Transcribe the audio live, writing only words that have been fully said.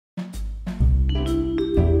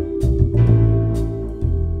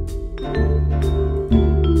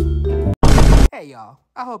hey y'all,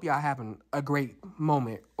 I hope y'all having a great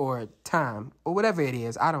moment or time or whatever it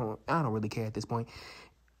is. I don't really care at this point.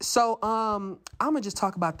 So, I'm gonna just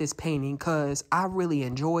talk about this painting because I really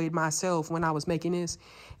enjoyed myself when I was making this.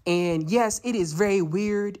 And yes, it is very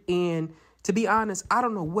weird. And to be honest, I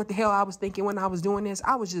don't know what the hell I was thinking when I was doing this.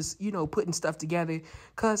 I was just, putting stuff together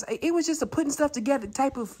because it was just a putting stuff together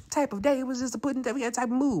type of day. It was just a putting together type of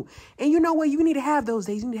mood. And you know what? You need to have those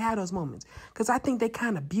days. You need to have those moments because I think they're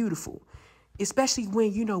kind of beautiful, especially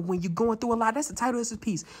when you're going through a lot. That's the title of this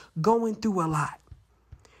piece, Going Through a Lot.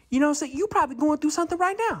 So you probably going through something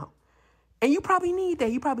right now. And you probably need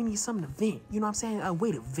that. You probably need something to vent. You know what I'm saying? A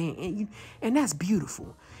way to vent. And that's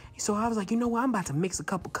beautiful. So I was like, you know what? I'm about to mix a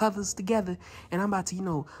couple colors together. And I'm about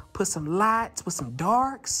to, put some lights with some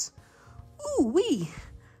darks. Ooh, wee.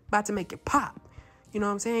 About to make it pop. You know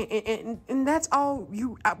what I'm saying? And that's all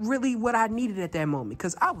really what I needed at that moment.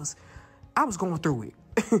 Because I was going through it.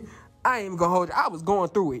 I ain't even going to hold you. I was going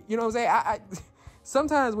through it. You know what I'm saying?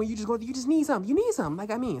 Sometimes when you just need something. You need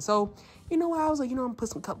something, So, I was like, I'm going to put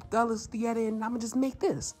some couple colors together and I'm going to just make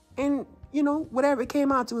this. And, whatever it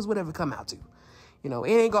came out to is whatever it come out to. It ain't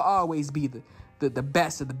going to always be the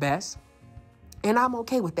best of the best. And I'm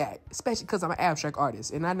okay with that, especially because I'm an abstract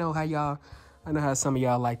artist. And I know how some of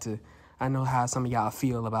y'all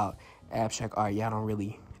feel about abstract art. Y'all don't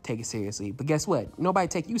really take it seriously. But guess what? Nobody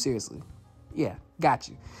take you seriously. Yeah, got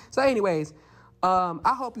you. So anyways,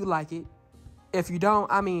 I hope you like it. If you don't,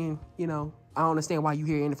 I don't understand why you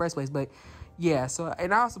here in the first place. But yeah,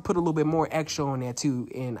 and I also put a little bit more extra on there too.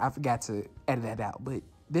 And I forgot to edit that out. But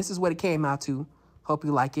this is what it came out to. Hope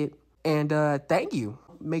you like it. And thank you.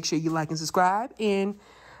 Make sure you like and subscribe. And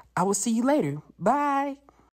I will see you later. Bye.